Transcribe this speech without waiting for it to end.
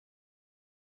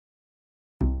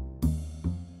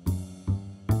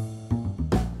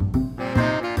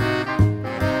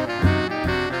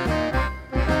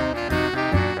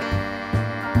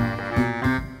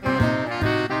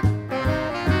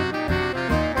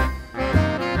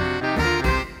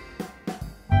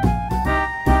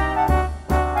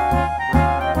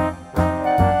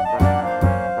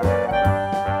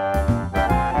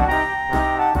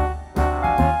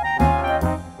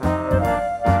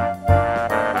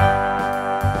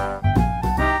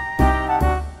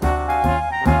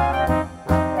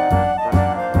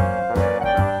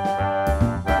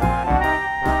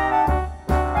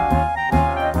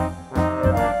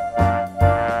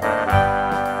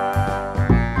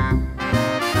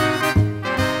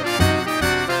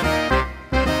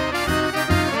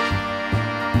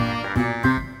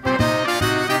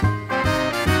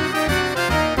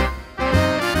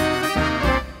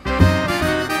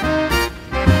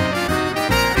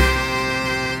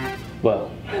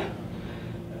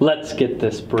Let's get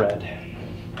this bread.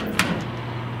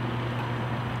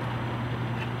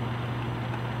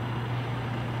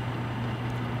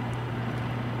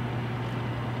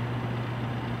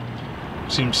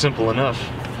 Seems simple enough.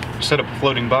 Set up a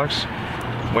floating box,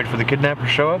 wait for the kidnapper to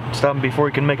show up, stop him before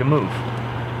he can make a move.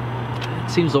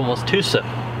 It seems almost too simple.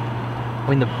 I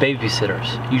mean, the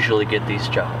babysitters usually get these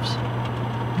jobs,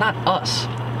 not us.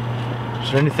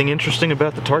 Is there anything interesting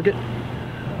about the target?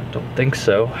 I don't think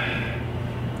so.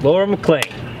 Laura McLean.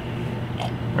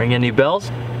 Ring any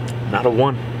bells? Not a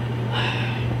one.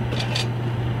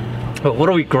 But what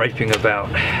are we griping about?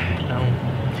 You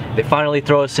know, they finally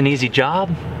throw us an easy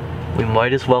job. We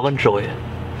might as well enjoy it.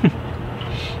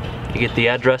 You get the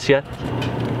address yet?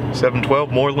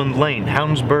 712 Moreland Lane,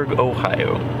 Houndsburg,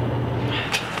 Ohio.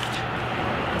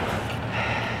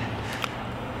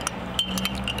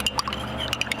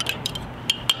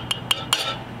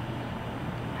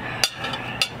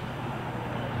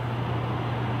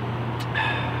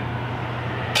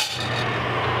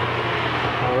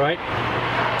 All right,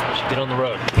 we should get on the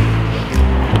road.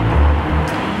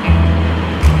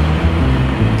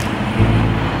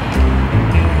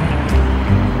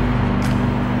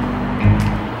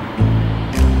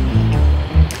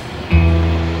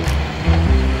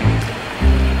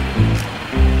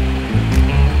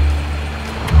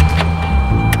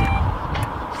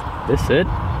 This it?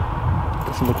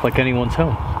 Doesn't look like anyone's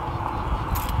home.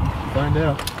 Find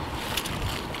out.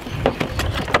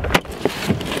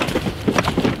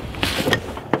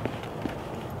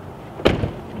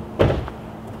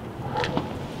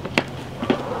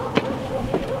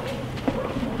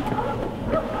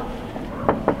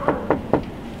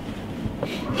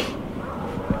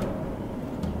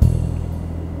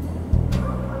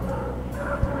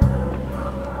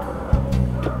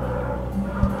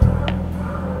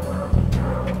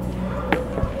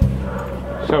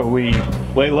 So we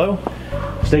lay low?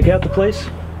 Stake out the place?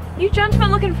 You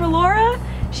gentlemen looking for Laura?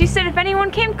 She said if anyone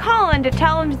came calling to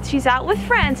tell him she's out with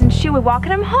friends and she would walk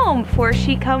him home before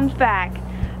she comes back.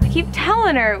 I keep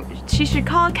telling her she should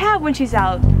call a cab when she's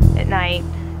out at night.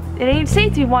 It ain't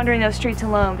safe to be wandering those streets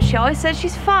alone, but she always says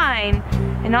she's fine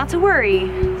and not to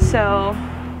worry, so...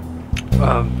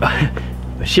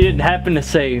 She didn't happen to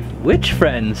say which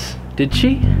friends, did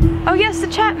she? Oh yes, the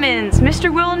Chapmans,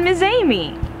 Mr. Will and Ms.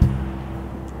 Amy.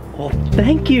 Well,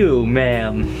 thank you,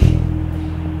 ma'am.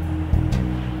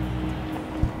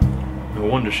 No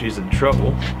wonder she's in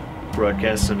trouble,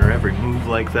 broadcasting her every move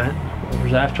like that.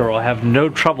 After all, I have no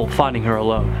trouble finding her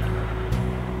alone.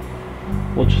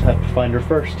 We'll just have to find her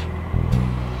first.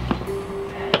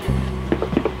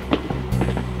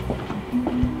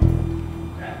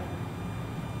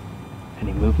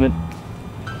 Any movement?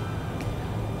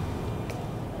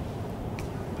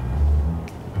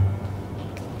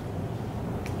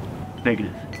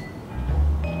 Negative.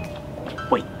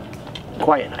 Wait.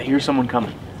 Quiet. I hear someone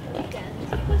coming.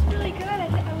 It was really good. I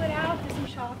went out, did some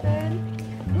shopping.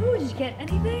 Ooh, did you get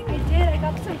anything? I did. I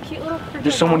got some cute little...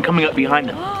 There's someone coming up behind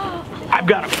them. I've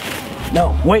got him.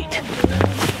 No, wait.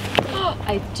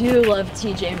 I do love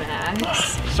TJ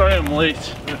Maxx. Sorry I'm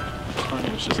late. It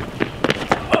was just...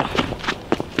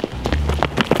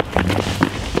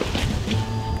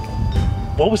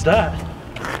 What was that?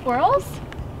 Squirrels?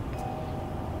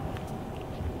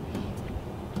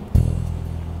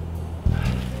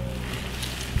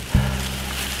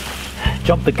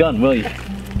 Jump the gun, will you?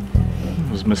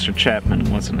 It was Mr.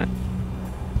 Chapman, wasn't it?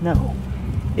 No.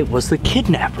 It was the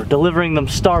kidnapper delivering them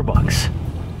Starbucks.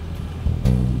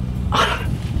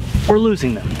 We're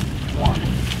losing them. Come on.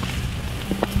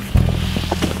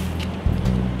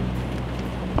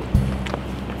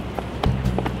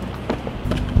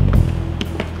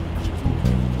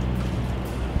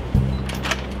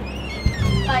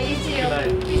 Bye, you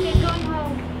too. Be safe going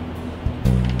home.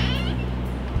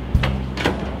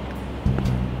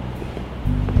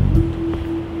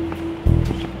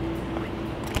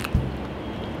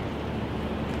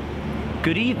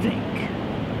 Good evening,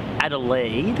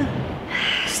 Adelaide.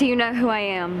 So you know who I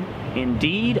am?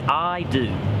 Indeed, I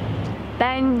do.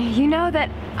 Then you know that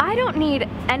I don't need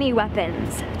any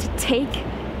weapons to take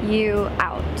you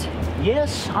out.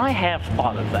 Yes, I have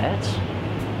thought of that.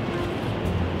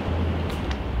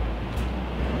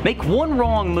 Make one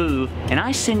wrong move, and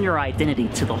I send your identity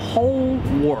to the whole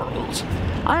world.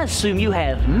 I assume you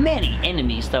have many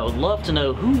enemies that would love to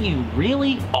know who you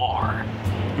really are.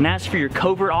 And as for your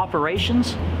covert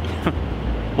operations,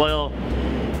 well,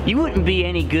 you wouldn't be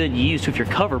any good use with your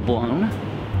cover blown.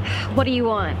 What do you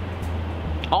want?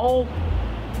 Oh,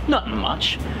 nothing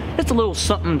much. Just a little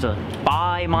something to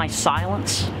buy my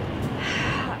silence.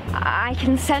 I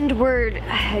can send word,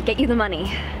 get you the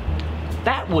money.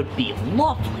 That would be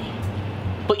lovely.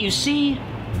 But you see,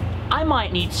 I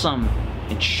might need some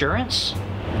insurance.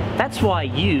 That's why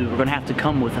you are gonna have to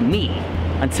come with me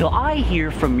until I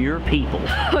hear from your people.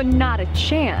 Oh, not a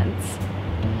chance.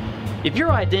 If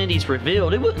your identity's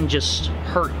revealed, it wouldn't just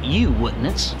hurt you, wouldn't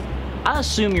it? I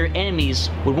assume your enemies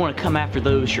would want to come after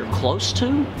those you're close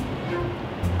to.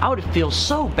 I would feel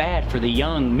so bad for the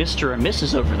young Mr. and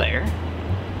Mrs. over there.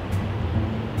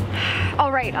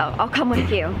 All right, I'll come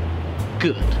with you.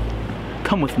 Good.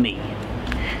 Come with me.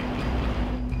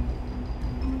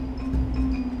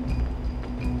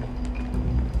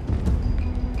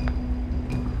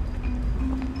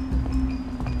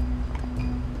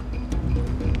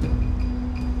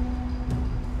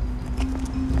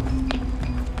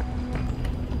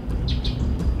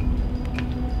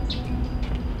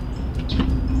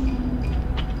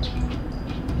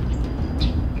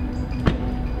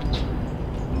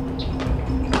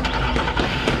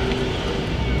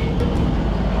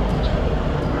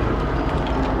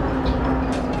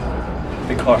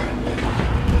 Car.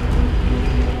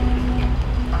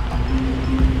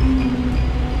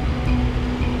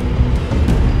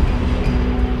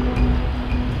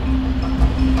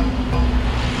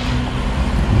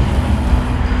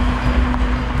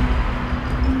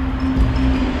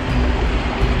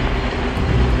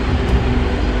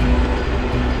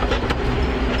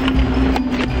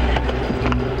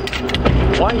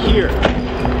 Why here?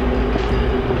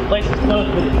 The place is closed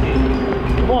for the season.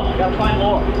 Come on, I gotta find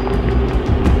Laura.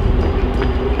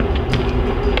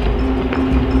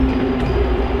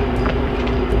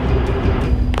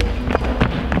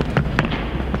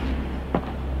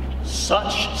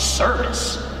 Such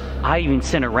service. I even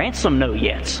sent a ransom note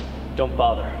yet. Don't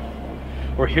bother.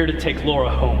 We're here to take Laura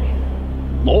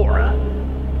home. Laura?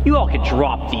 You all could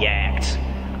drop the act.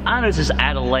 I know this is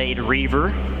Adelaide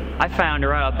Reaver. I found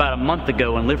her out about a month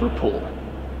ago in Liverpool.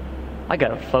 I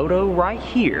got a photo right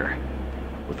here.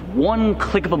 With one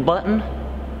click of a button,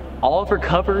 all of her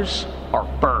covers are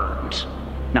burned.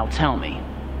 Now tell me,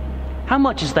 how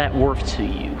much is that worth to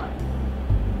you?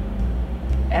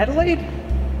 Adelaide?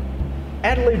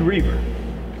 Adelaide Reaver.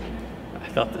 I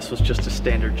thought this was just a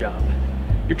standard job.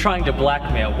 You're trying to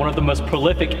blackmail one of the most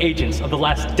prolific agents of the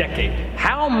last decade.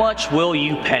 How much will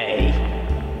you pay?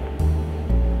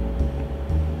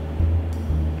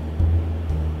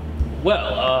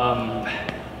 Well,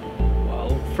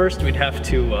 first we'd have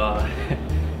to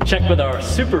check with our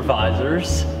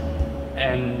supervisors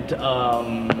and,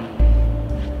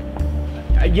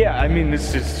 Yeah, I mean,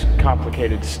 this is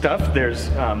complicated stuff. There's,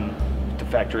 to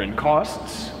factor in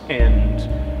costs and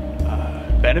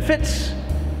benefits,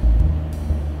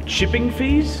 shipping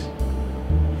fees.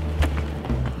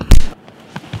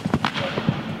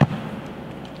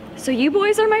 So you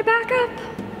boys are my backup?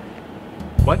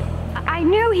 What? I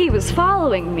knew he was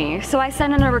following me, so I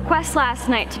sent in a request last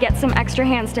night to get some extra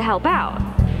hands to help out.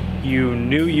 you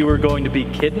knew you were going to be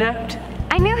kidnapped?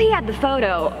 I knew he had the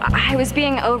photo. I was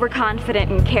being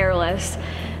overconfident and careless,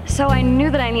 so I knew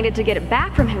that I needed to get it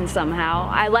back from him somehow.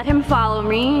 I let him follow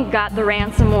me, got the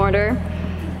ransom order.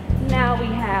 Now we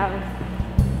have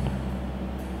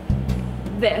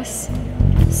this.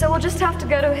 So we'll just have to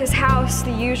go to his house,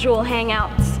 the usual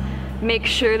hangouts, make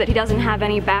sure that he doesn't have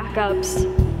any backups,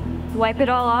 wipe it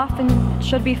all off, and it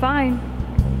should be fine.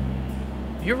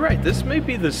 You're right, this may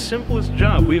be the simplest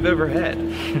job we've ever had.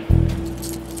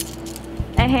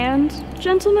 A hand,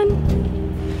 gentlemen?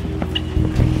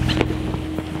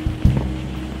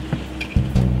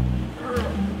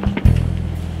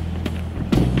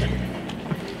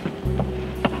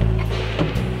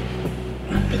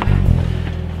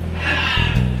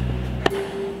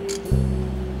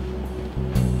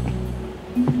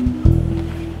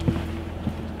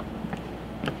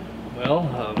 Well,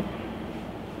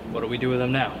 what do we do with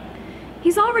him now?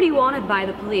 He's already wanted by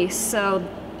the police, so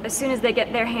as soon as they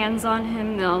get their hands on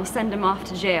him, they'll send him off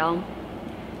to jail.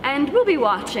 And we'll be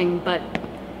watching, but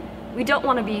we don't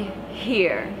want to be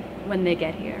here when they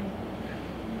get here.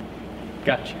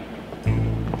 Gotcha.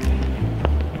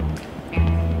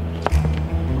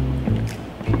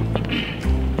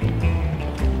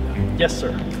 Yes,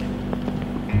 sir.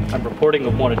 I'm reporting a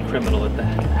wanted criminal at the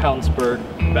Houndsburg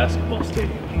basketball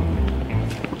stadium.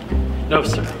 No,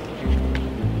 sir.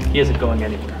 He isn't going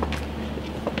anywhere.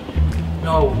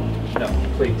 No,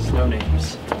 please, no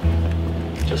names.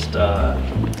 Just a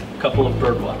couple of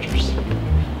birdwatchers.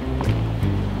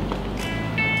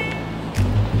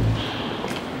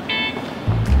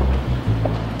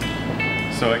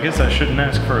 So I guess I shouldn't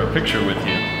ask for a picture with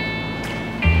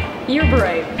you. You're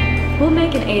bright. We'll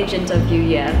make an agent of you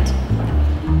yet.